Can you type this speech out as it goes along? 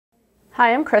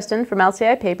Hi, I'm Kristen from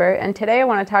LCI Paper, and today I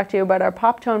want to talk to you about our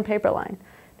Poptone paper line.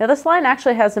 Now this line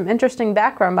actually has some interesting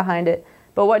background behind it,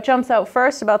 but what jumps out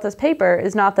first about this paper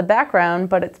is not the background,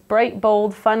 but its bright,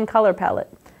 bold, fun color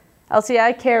palette.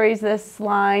 LCI carries this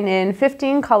line in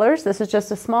 15 colors. This is just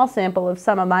a small sample of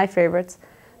some of my favorites.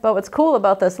 But what's cool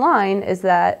about this line is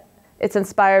that it's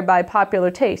inspired by popular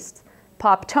tastes.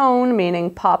 Poptone, meaning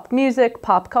pop music,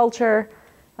 pop culture,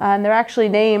 and they're actually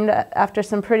named after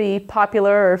some pretty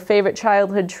popular or favorite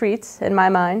childhood treats in my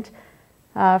mind.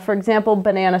 For example,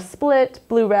 banana split,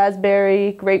 blue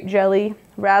raspberry, grape jelly,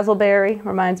 razzleberry,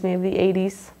 reminds me of the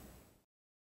 80s.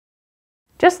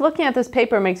 Just looking at this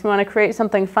paper makes me want to create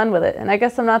something fun with it, and I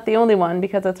guess I'm not the only one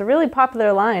because it's a really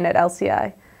popular line at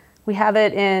LCI. We have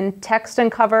it in text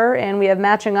and cover, and we have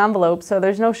matching envelopes, so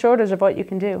there's no shortage of what you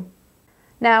can do.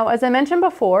 Now, as I mentioned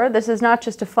before, this is not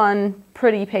just a fun,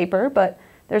 pretty paper, but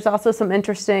there's also some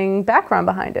interesting background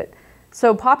behind it.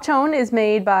 So Poptone is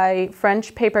made by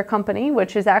French Paper Company,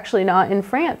 which is actually not in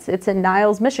France. It's in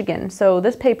Niles, Michigan. So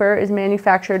this paper is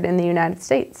manufactured in the United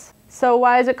States. So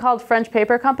why is it called French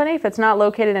Paper Company if it's not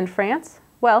located in France?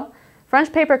 Well,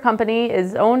 French Paper Company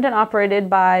is owned and operated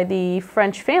by the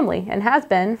French family and has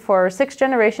been for 6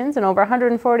 generations and over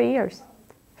 140 years.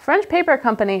 French Paper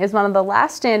Company is one of the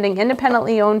last standing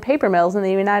independently owned paper mills in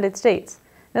the United States.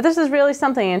 Now this is really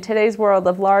something in today's world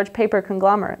of large paper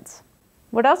conglomerates.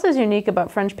 What else is unique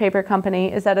about French Paper Company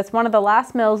is that it's one of the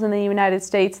last mills in the United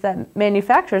States that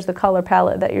manufactures the color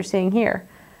palette that you're seeing here.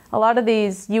 A lot of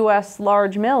these US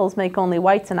large mills make only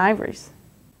whites and ivories.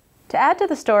 To add to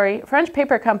the story, French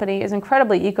Paper Company is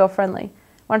incredibly eco-friendly.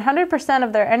 100%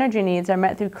 of their energy needs are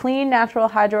met through clean, natural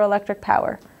hydroelectric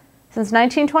power. Since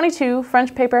 1922,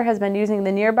 French Paper has been using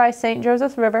the nearby St.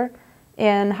 Joseph River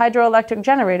and hydroelectric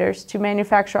generators to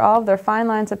manufacture all of their fine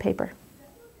lines of paper.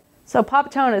 So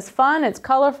Poptone is fun, it's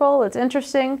colorful, it's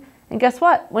interesting, and guess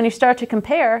what? When you start to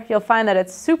compare, you'll find that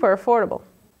it's super affordable.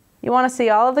 You want to see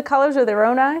all of the colors with your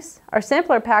own eyes? Our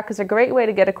sampler pack is a great way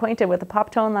to get acquainted with the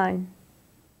Poptone line.